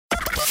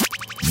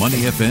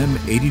Money FM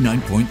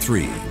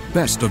 89.3.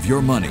 Best of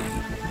your money.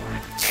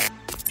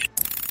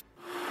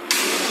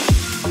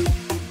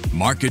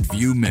 Market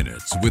View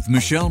Minutes with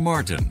Michelle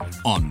Martin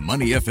on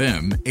Money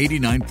FM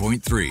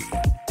 89.3.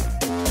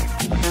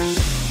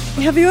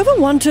 Have you ever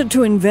wanted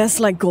to invest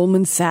like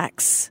Goldman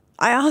Sachs?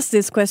 I asked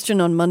this question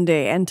on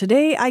Monday, and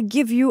today I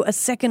give you a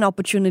second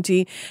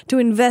opportunity to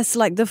invest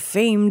like the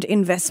famed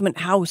investment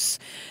house.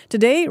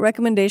 Today,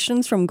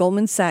 recommendations from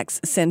Goldman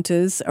Sachs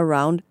centers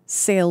around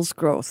sales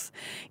growth.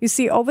 You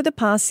see, over the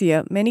past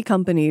year, many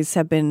companies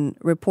have been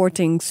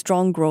reporting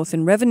strong growth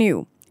in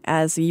revenue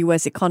as the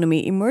U.S.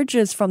 economy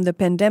emerges from the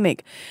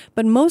pandemic.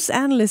 But most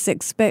analysts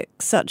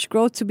expect such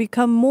growth to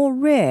become more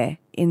rare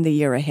in the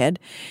year ahead.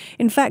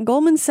 In fact,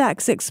 Goldman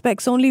Sachs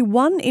expects only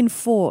 1 in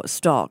 4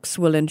 stocks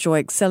will enjoy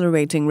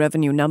accelerating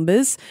revenue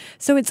numbers,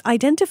 so it's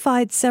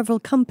identified several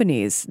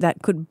companies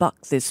that could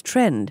buck this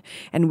trend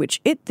and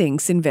which it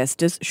thinks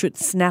investors should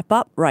snap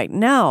up right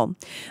now.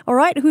 All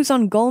right, who's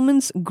on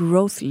Goldman's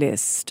growth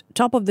list?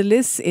 Top of the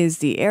list is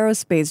the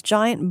aerospace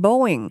giant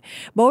Boeing.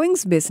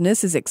 Boeing's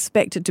business is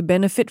expected to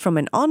benefit from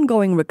an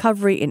ongoing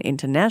recovery in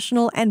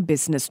international and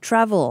business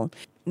travel.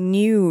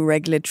 New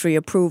regulatory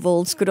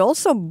approvals could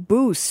also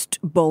boost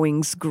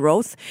Boeing's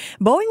growth.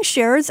 Boeing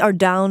shares are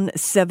down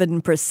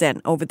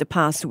 7% over the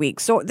past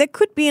week, so there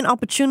could be an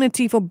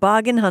opportunity for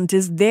bargain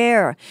hunters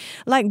there.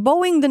 Like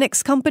Boeing, the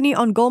next company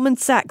on Goldman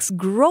Sachs'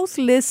 growth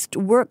list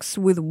works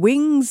with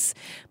wings,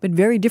 but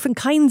very different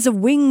kinds of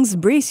wings.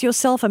 Brace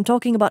yourself, I'm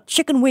talking about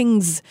chicken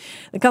wings.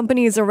 The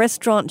company is a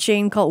restaurant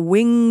chain called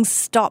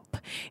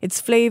Wingstop.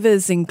 Its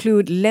flavors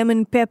include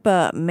lemon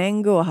pepper,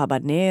 mango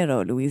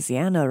habanero,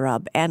 Louisiana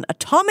rub, and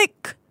Atomic.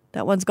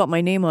 That one's got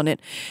my name on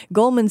it.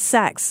 Goldman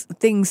Sachs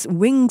thinks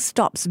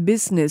Wingstop's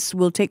business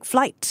will take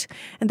flight,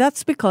 and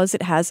that's because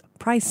it has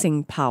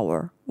pricing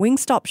power.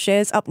 Wingstop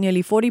shares up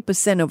nearly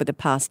 40% over the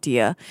past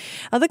year.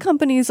 Other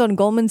companies on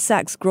Goldman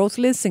Sachs' growth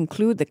list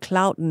include the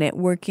cloud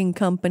networking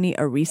company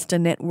Arista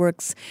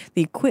Networks,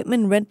 the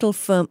equipment rental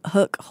firm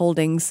Herc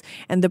Holdings,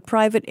 and the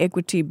private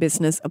equity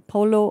business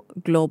Apollo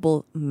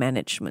Global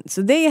Management.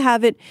 So there you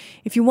have it.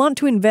 If you want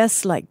to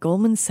invest like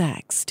Goldman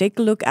Sachs, take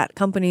a look at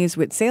companies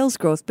with sales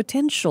growth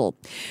potential.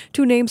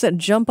 2 names that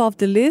jump off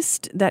the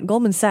list that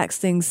Goldman Sachs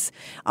thinks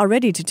are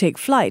ready to take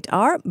flight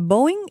are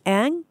Boeing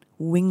and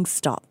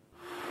Wingstop.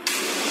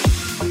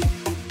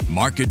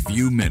 Market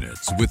View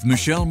Minutes with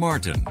Michelle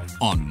Martin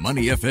on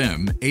Money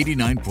FM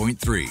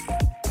 89.3.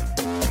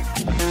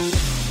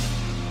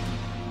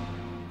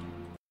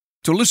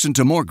 To listen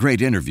to more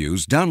great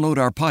interviews, download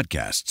our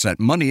podcasts at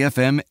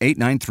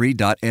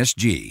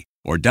moneyfm893.sg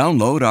or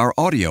download our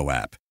audio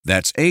app.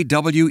 That's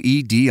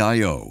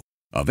AWEDIO.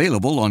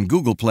 Available on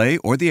Google Play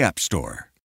or the App Store.